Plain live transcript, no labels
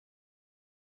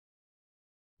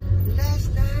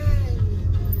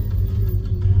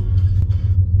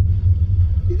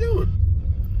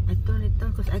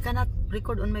cannot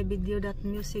record on my video that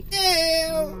music.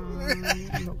 No.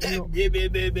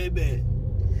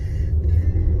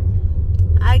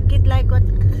 I get like what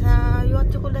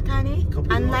you call that, honey?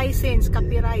 Unlicensed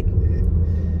copyright.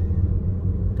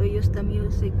 To use the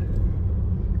music.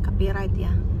 Copyright,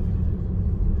 yeah.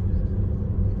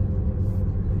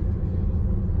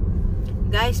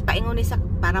 Guys, paingon ni sa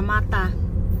Paramata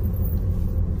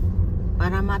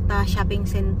Shopping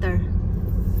Center.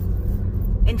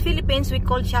 In Philippines, we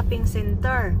call shopping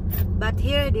center, but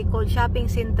here they call shopping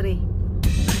centre. Yeah,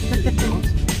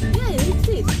 it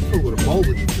exists. You call it a mall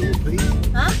in the Philippines?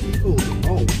 Huh? You call it a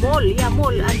mall. Mall, yeah,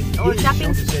 mall, or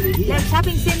shopping, like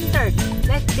shopping center.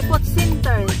 Like they put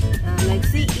center, like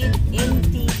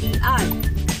C-E-N-T-E-R,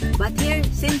 but here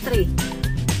centre.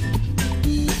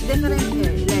 It's different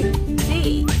here, like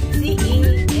C-E-N-T-R-E.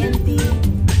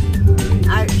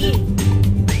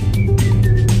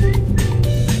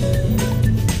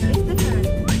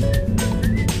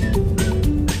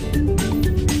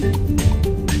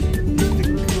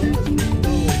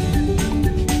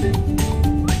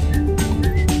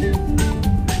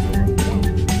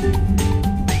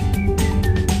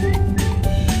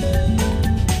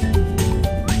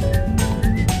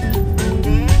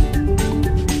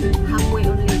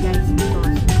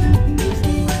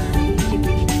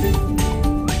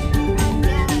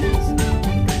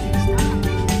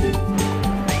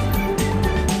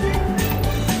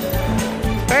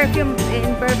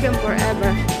 Perfume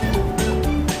forever.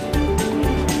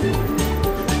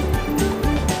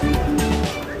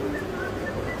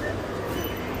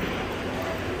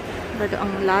 Ito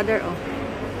ang ladder, oh.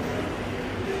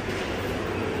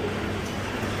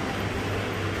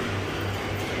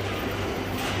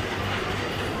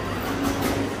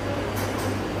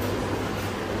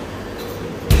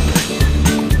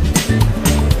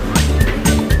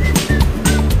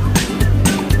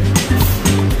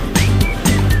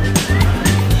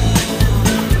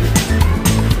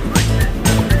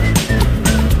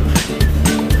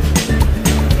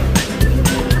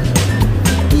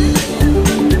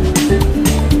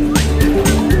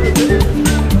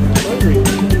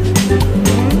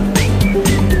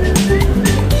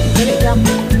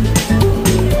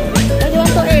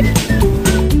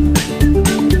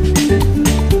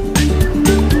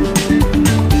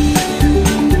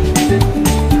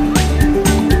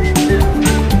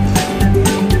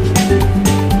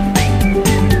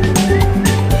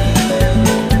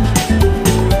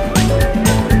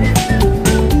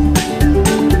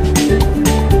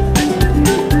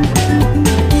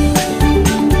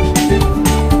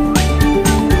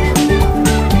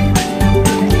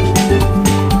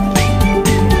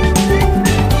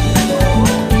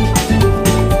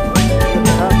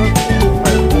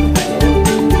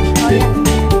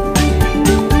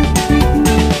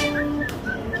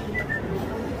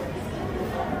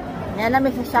 Yan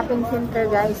namin sa shopping center,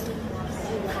 guys.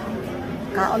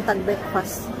 Kaon tag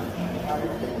breakfast.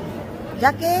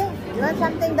 Jackie, you want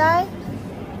something, Dai?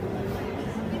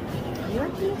 You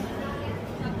want this?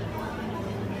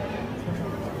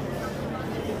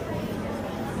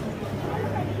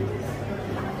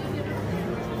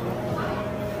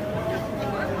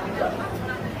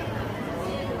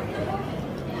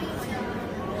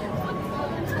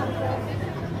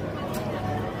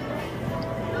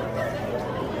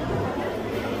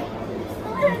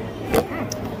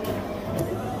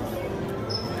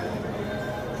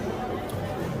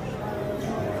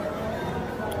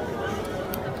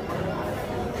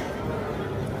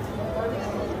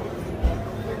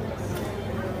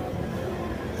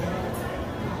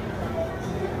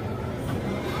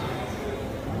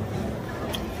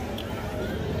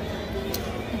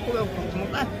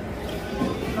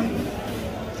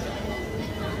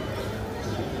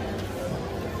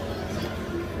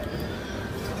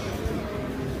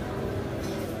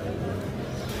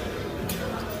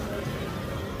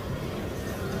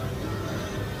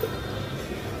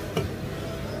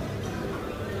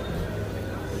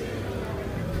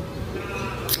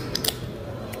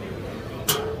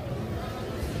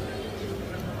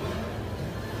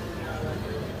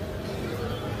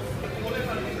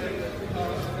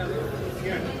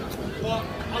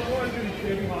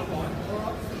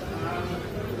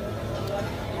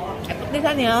 Di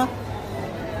saan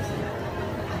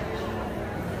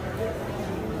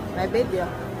my baby.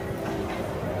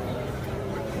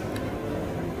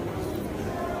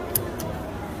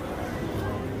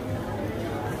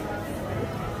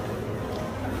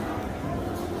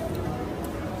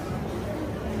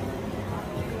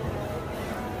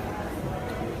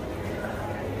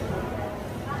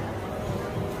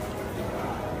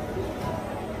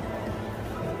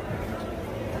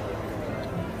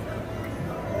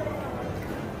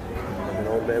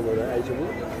 man with an Asian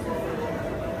woman?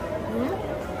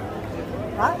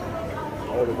 What?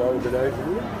 Older man with an Asian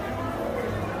woman?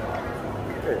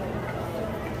 Yeah.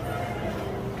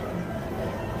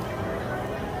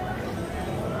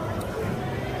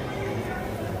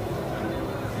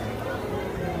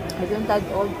 Isn't that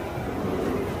old?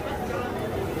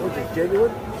 Which is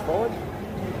genuine, it's fine.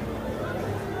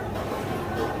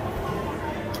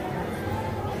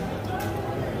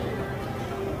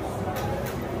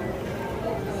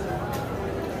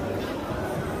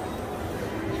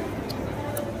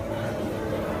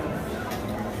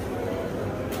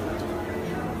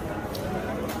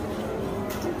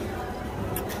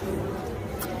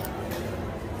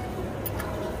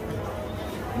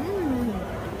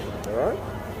 Alright?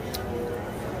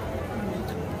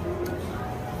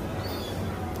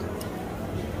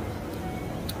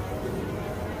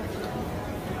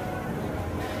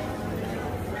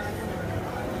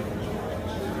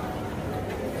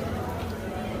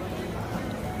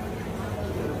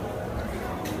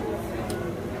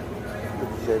 Good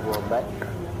to see everyone back.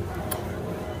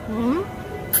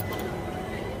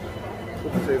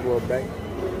 Good to see everyone back.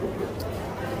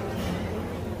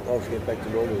 I'll just get back to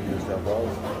normal in New South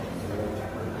Wales.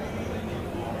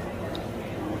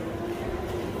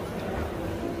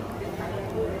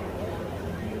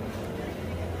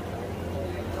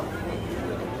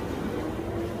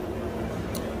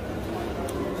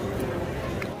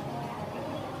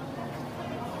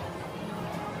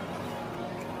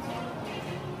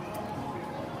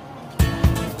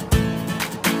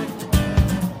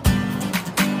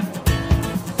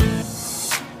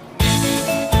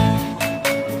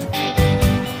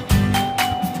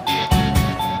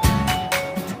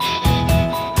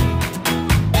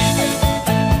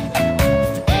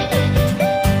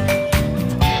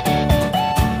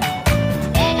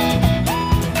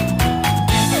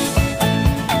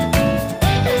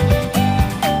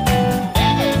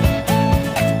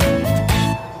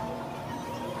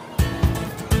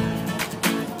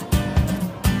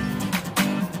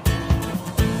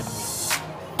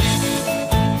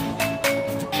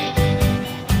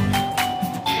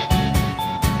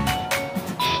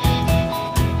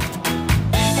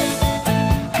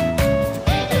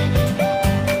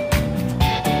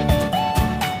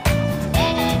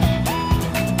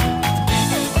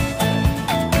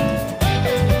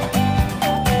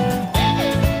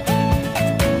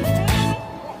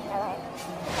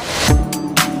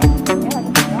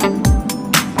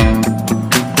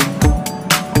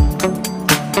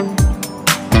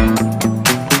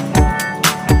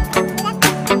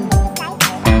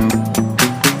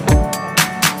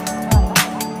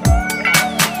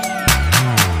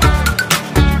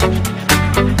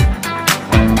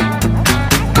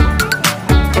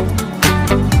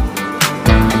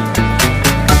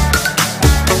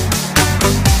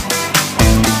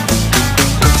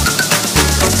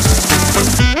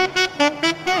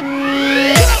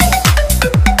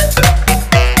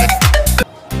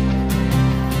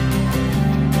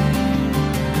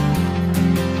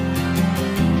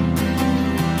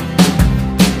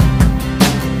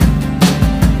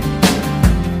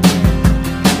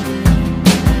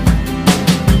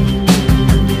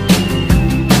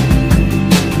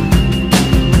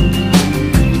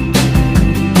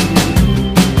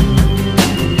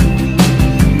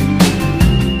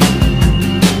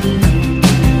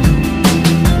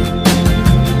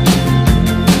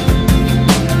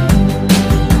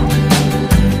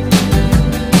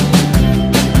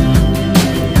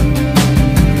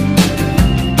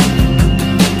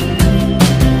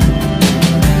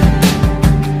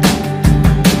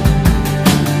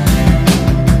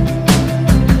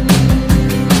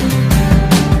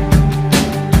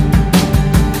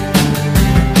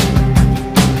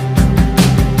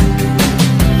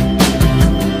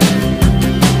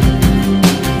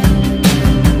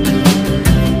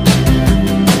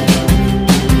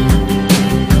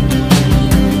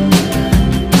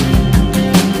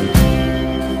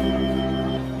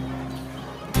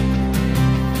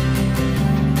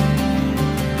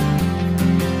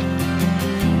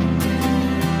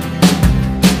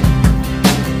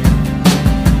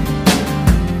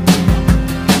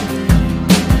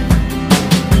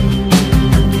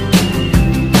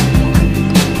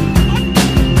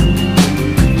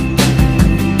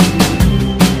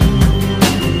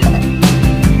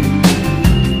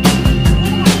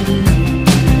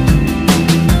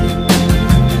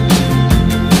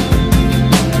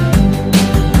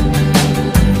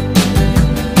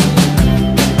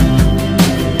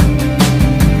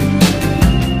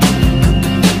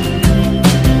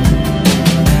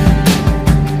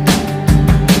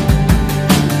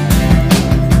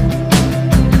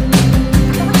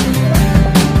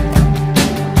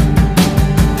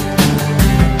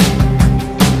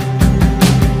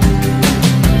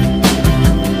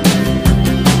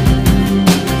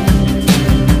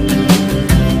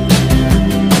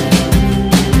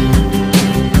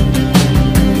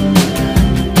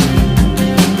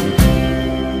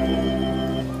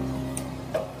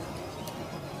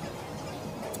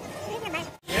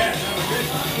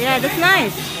 that's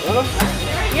nice. Huh?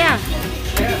 Yeah.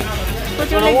 Put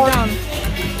your legs down.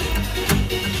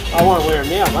 I want to wear them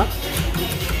now, huh?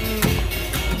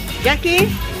 Jackie,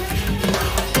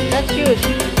 that's shoes.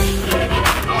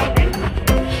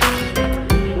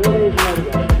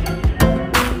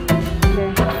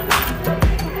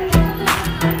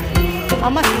 How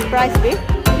much is the price, babe?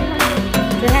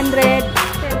 300.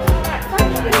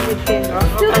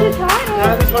 Still too tight. No,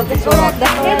 this one fits all right.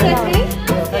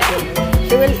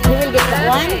 He will get that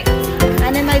one.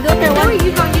 And then my daughter No, wants.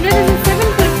 you got, you know, there's a 7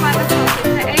 foot flat as well. So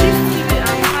the 8 is even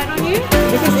hard on you.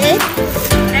 This is it?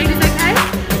 8 is okay.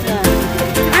 Yeah.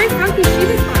 It's a very funky shoe,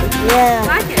 this one. Yeah.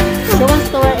 I like it. She wants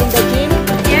to wear in the gym.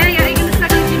 Yeah, yeah. Are you going to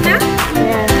start the gym now?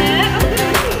 Yeah. Yeah, oh, good.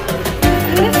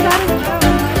 I'm going to start as well.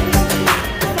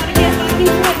 Start to get back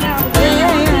into it now. Yeah.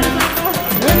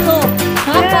 Me too.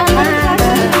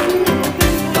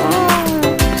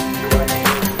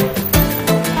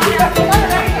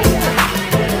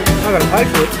 I'm going to pay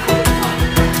for it.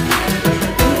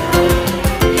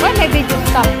 Why maybe just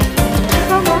stop?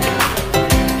 Come on.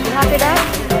 You happy, Dad?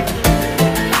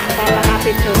 Papa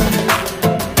happy too.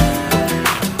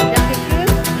 Jackie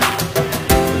shoes?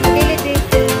 Utility.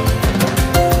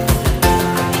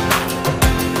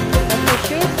 That's the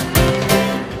shoes.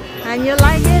 And you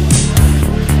like it?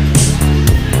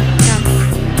 Come.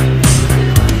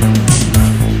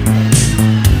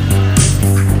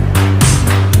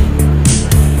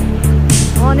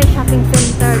 Money shopping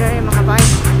center dari mga bay.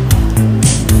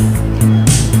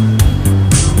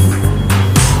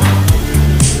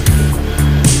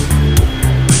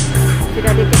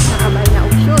 Sila dikit na kabay na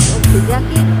og shoes og si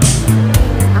Jackie.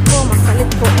 Ako magpalit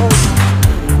ko og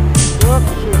work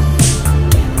shoes.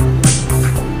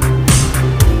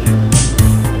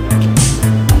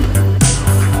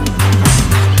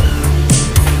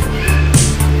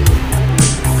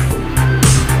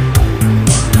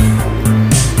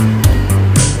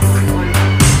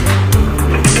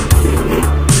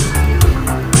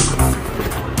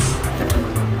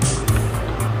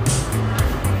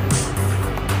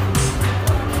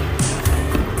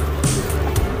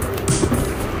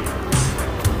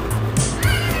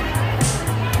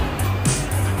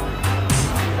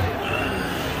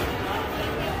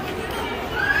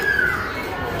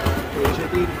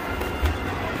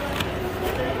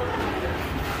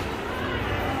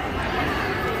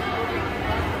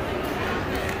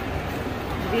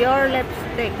 Dior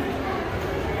lipstick.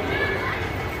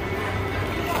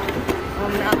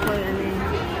 May ako yan eh.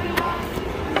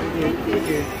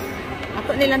 Ako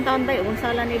nilang taon bay, kung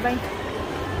sala ni bay.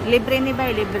 Libre ni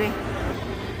bay, libre.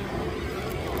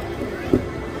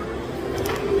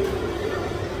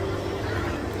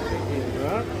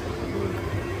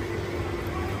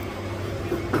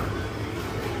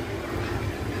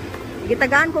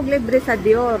 Gitagaan kog libre sa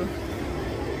Dior.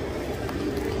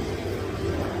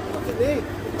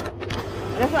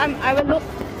 That's what I will look.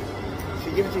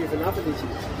 She give it to you for nothing, did she?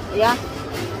 Yeah.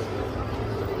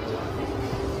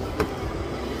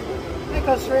 It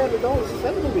costs $300. It's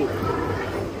better than me.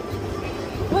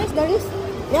 Where is there is?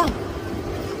 Yeah.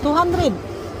 200.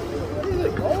 What is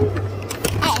it, gold?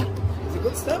 Is it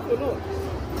good stuff or not?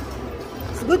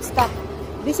 It's good stuff.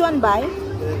 This one buy.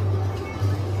 Yeah.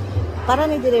 Para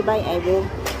ni dire buy I will.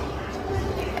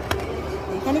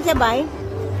 Kani siya buy.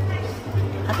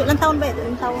 Ato lang taon ba? Ato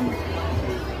lang taon.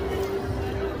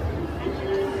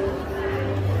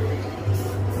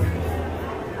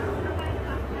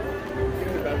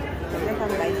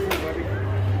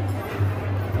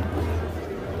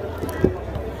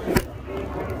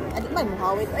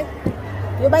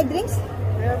 You buy drinks?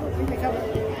 Yeah, we can come.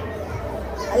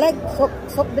 I like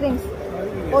soft drinks.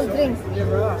 Cold drinks.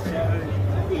 Never asked.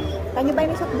 Can you buy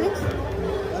me soft drinks?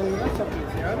 That's something,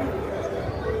 yeah.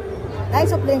 Ay,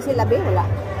 soft drinks sila, be? Wala.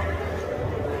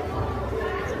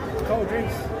 Cold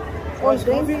drinks. Cold Iced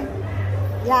drinks? coffee?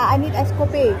 Yeah, I need iced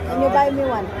coffee. Can you buy me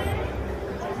one?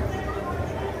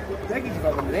 Jackie's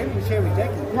got one there. We share with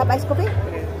Jackie. You have iced coffee?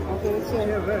 Yeah. Okay, sure.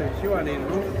 Yeah, very. She won't eat it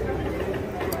all.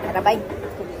 Tara, bye.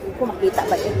 Kung makita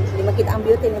ba eh. Hindi makita ang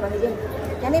beauty ni Mami Jane.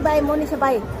 Kani buy mo ni sa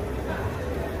buy.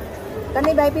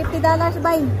 Kani buy $50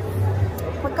 buy.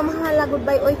 Pagka mahala good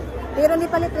buy oy. Pero ni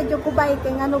palit ra jud ko buy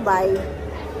kay ngano buy.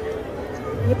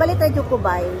 Ni palit ra jud ko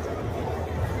buy.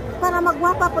 Para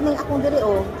magwapa po ning akong diri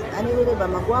o. Ani diri ba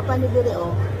magwapa ni diri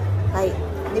o. Kay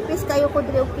nipis kayo ko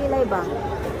diri og kilay ba.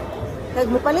 Kay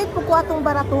mupalit ko atong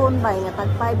baratuhon buy nga tag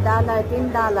 $5,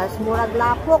 $10 murag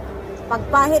lapok.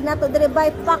 Pagpahid na to diri buy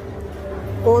pak.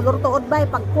 Color tuod bay,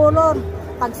 pag color,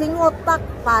 pag singot pak,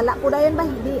 pala ko dayon bay,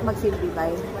 hindi magsilbi bay.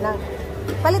 Manang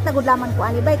palit na gud laman ko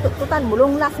ani bay, total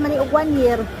mulong last man ni og 1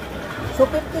 year. So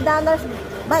 $50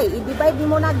 Bay, i-divide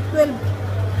mo na 12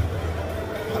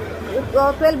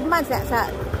 months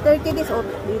sa 30 days o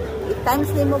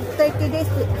times din mo 30 days.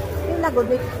 Yung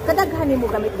lagod, kadaghan mo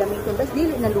gamit-gamit yun. Bas,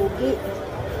 dili na lugi.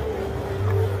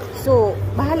 So,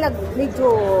 bahalag,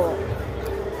 medyo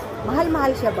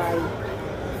mahal-mahal siya, bay.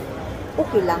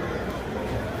 Okay lang.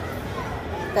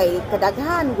 Kay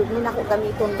kadaghan, gudmin ako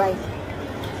gamiton, bay.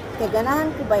 Kay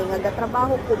ganahan ko, bay,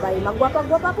 nagatrabaho ko, bay.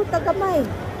 Magwapa-gwapa ko tagamay.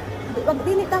 Wag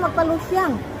dili ta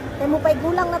magpalusyang. Kay mo pay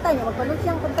gulang na tayo,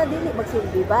 magpalusyang punta dili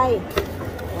magsilbi, bay.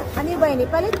 Ani bay ni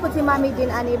palit po si Mami Jean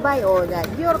ani bay. O,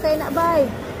 Dior kay na bay.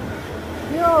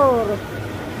 Dior.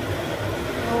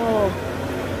 Oh.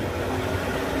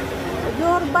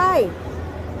 Dior bay.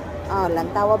 Ah,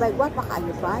 lantawa bay, gwapa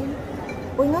kayo bay.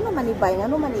 Uy, nga naman ni bay,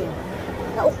 nga naman ni.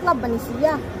 Nauklab man ni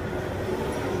siya.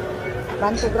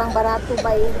 Bantu grang barato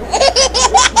bay.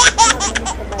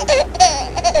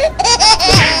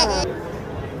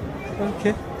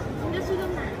 Okay.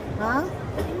 Ha?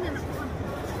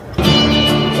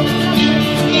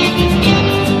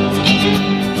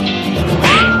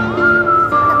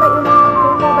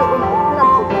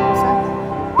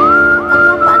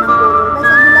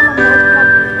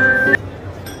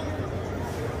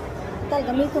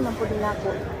 Gamito man po din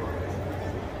ako.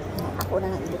 Ako na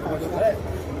nga ibutang dito.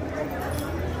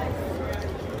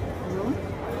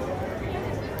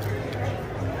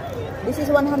 This is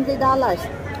 $100.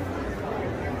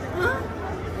 Huh?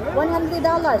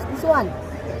 $100. This one.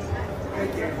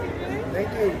 Thank you.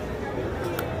 Thank you.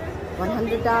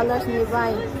 $100 ni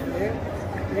bay. Yeah.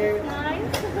 Yeah. Nice.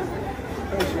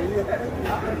 Thank you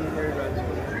very much.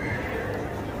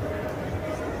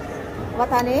 What,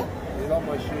 honey? You love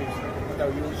my shoes. No,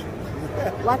 your shoes.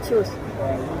 What shoes?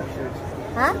 Your shoes.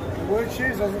 Huh? Your work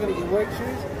shoes? I was going to get work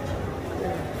shoes.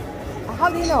 How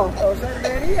do you know? Oh, is that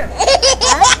man here?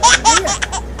 Huh? Here.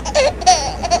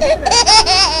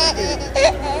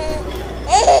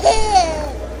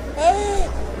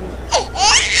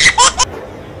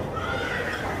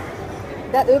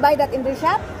 That we buy that in the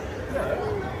shop?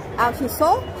 No. She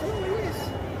saw? Oh, yes.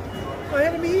 I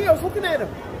had him here. I was looking at him.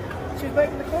 She was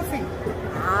making the coffee.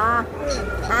 Ah.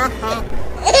 Ha ha.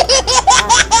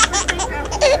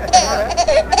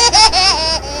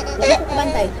 Wala ko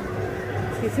kabantay.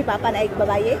 Si Papa na ay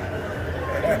babae?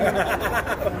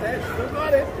 Still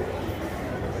got it.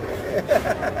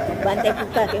 Bantay ko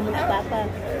ka, kaya mo na Papa.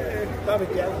 Love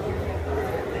it, yeah.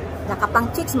 Nakapang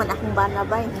chicks man akong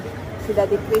banabay. Si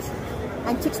Daddy Chris.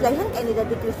 Ang chicks lang yan, kaya ni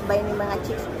Daddy Chris ba yung mga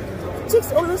chicks? Chicks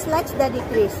always likes Daddy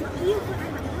Chris.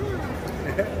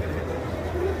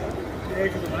 Yeah,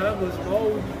 because my mom was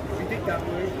old. We think that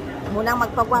way. Munang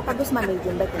magpagwapa dos man,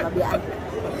 medyo ba ito mabiyaan?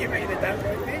 You made it that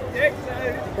way, didn't you?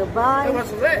 Dubai. How much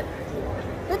was that?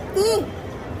 50.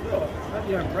 Oh,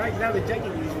 you're right now the jacket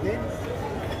using it.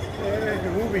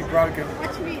 It will be broken.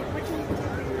 What you mean? What you mean?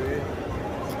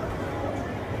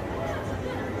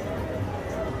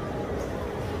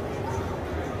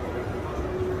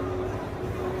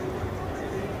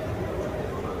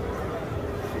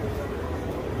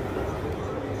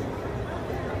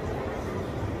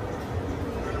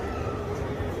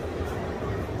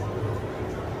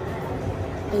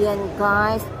 Ayan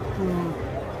guys.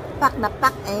 Pack na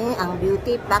pack eh. Ang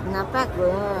beauty pack na pack.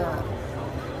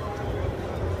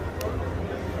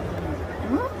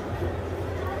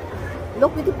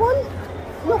 Look beautiful.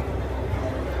 Look.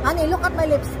 Honey, look at my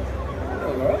lips.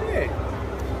 Alright.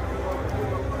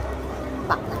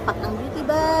 Pack na pack ng beauty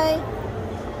bye.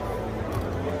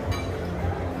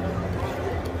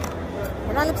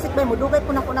 Kaya lipstick ba mo? Dugay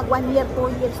po na ko nag 1 year,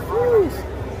 2 years. Uy.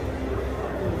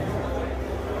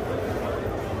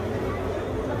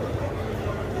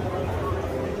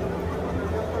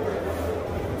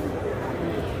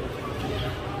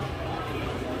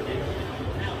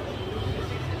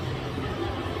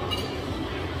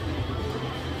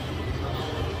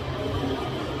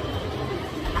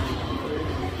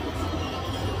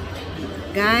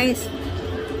 Guys,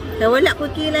 nawala ko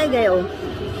kilay gayo.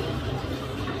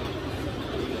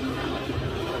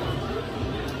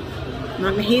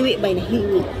 Nahiwi ba?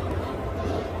 Nahiwi.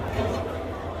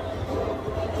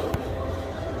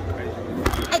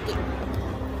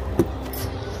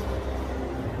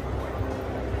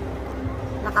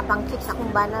 Nakapang-chicks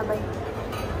akong bana ba?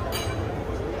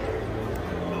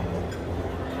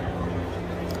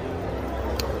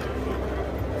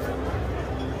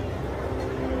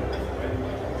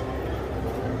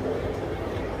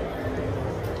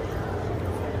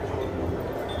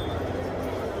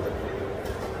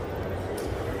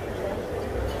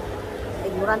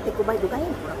 Ignorante ko ba? Dugay.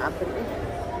 Murang abel eh.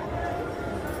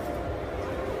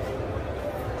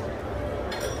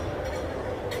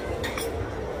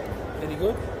 Any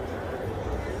good?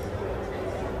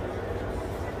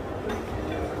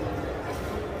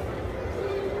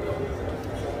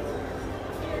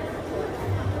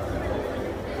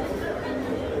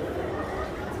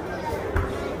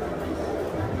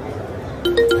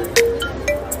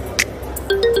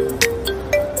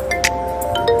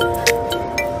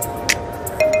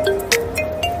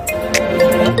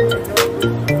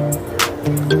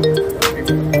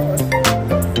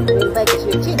 May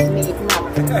kasi yung cheese, may ikmat.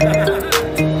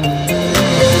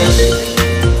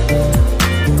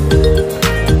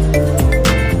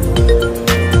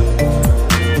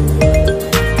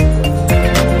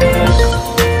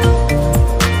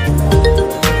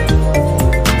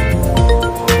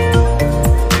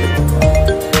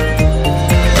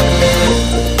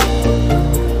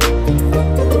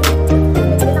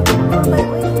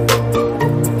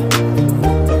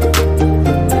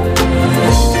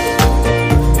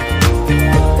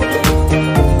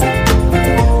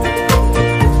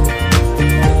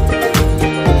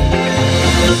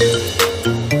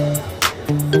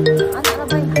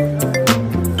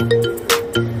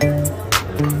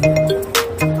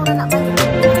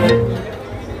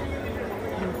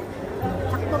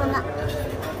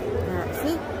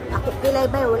 Pilay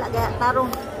ba wala kaya tarong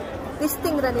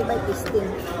testing ra ni ba testing.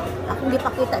 Ako hindi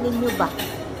pakita ninyo ba.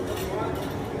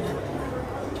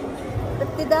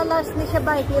 $50 ni siya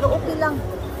ba pero okay lang.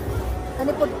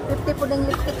 Kani po 50 po ning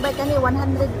lipstick ba kani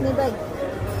 100 ni ba.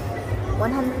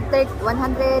 113.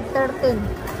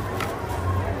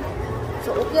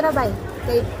 So okay ra ba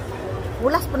kay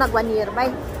wulas po nag 1 year ba.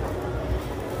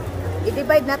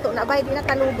 I-divide nato na ba di na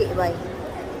kalugi ba.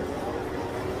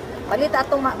 Palit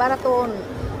atong baraton.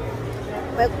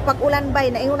 Pag ulan bay,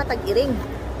 naingon na tag-iring.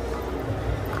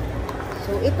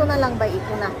 So, ito na lang bay,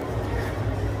 ito na.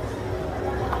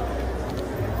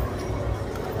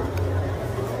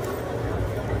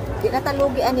 Di na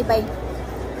talugi ani bay.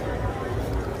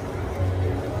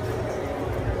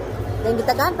 Dan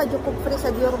gitagaan pa jukog free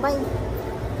sa Dior bay.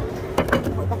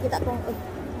 Pakita tong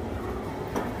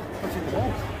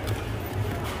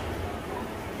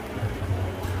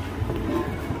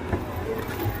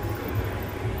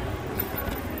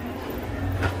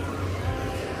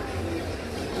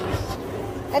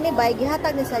Kani bay,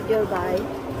 gihatag ni sa Dior bay.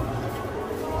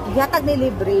 Gihatag ni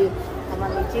libre.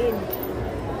 Kamalichin.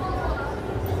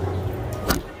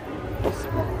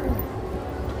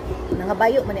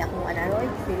 Nangabayo man ni akong anaroy,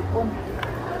 cellphone.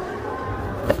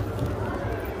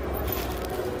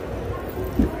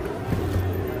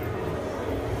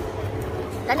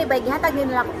 Kani bay, gihatag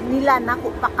nila nako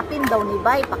pakapin daw ni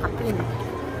bay, pakapin.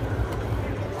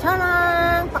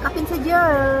 Charang! Pakapin sa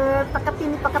Dior.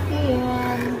 Pakapin.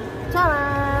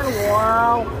 Charang!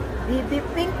 Wow! Baby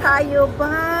pink kayo,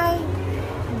 bay!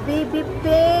 Baby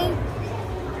pink!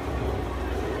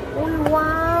 Uy,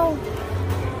 wow!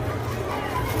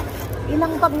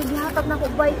 Ilang bag naghihatag na ko,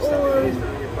 bay, uy!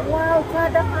 Wow!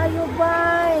 Kada kayo,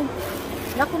 bay!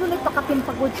 Naku, nulit pakapin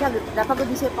pagod siya.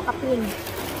 Napagod din siya pakapin.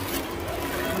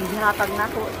 Naghihatag na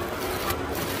ko.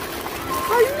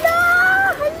 Hala!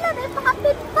 Hala!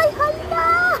 Napakapin, bay!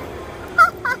 Hala!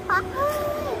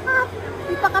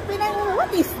 Ipakapin na yung, what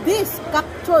is this?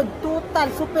 Captured Total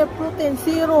Super Protein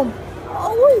Serum.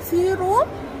 Uy, serum?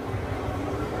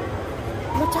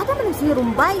 Masyada man yung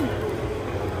serum, bay.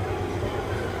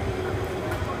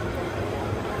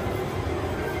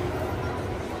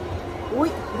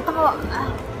 Uy, buta ka.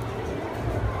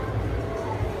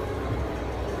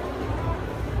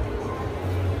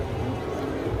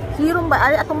 Serum ba?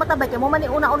 Ay, atong mata ba? Kaya mo man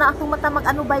una-una atong mata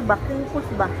mag-ano ba? Pimples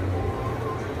ba?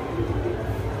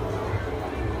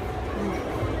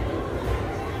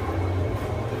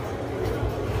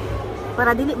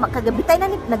 Para dili makagabitay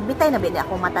na ni nagbitay na ba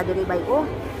ako mata diri bay oh.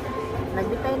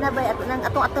 Nagbitay na bay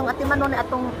atong atimanon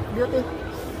atong beauty.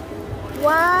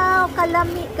 Wow,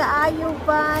 kalami kaayo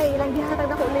bay. Ilang gihatag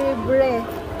nako libre.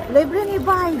 Libre ni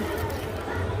bay.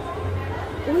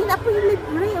 Uy na po yung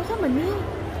libre. Asa man ni?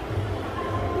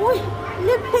 Uy,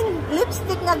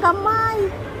 lipstick nga gamay.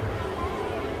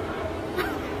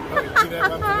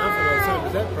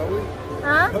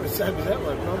 Huh?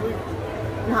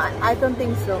 No, I don't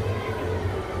think so.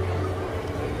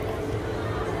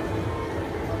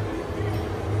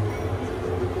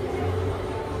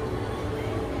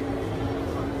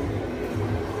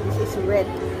 This is red.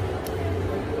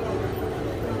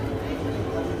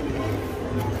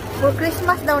 For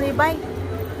Christmas daw ni bay.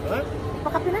 What?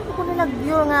 Pakapinan ko nila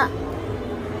Dior nga.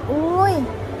 Uy,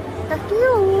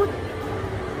 ka-cute.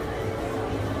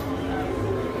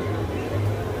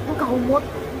 Ang kahumot.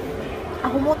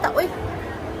 Ang humota, uy.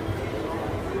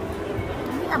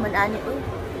 Hindi naman ani, uy.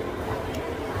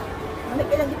 Ano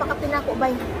kailan di pa ka pinako,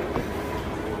 bay?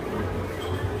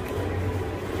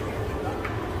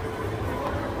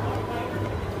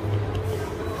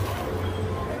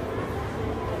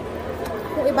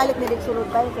 Kung ibalik na rin sulod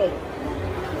tayo kay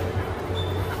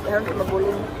meron ka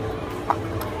maguling.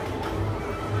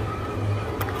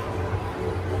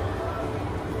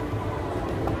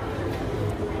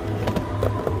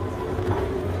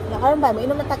 Nakaroon ba? May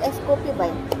inom na tag-ice coffee ba?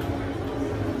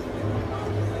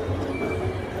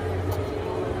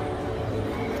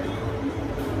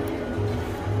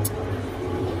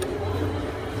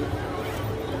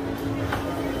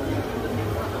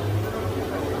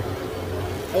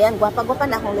 Ayan, gwapa-gwapa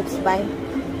na akong lips bay.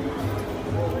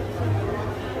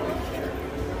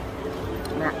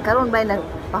 Na, karon bay na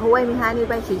pahuway ni Honey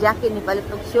bay, si Jackie ni palit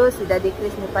og shoes, si Daddy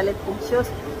Chris ni palit og shoes,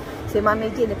 si Mami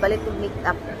G ni palit og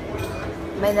makeup.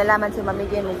 May nalaman si Mami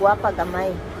G mo gwapa gamay.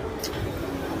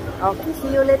 Okay, see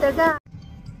you later guys.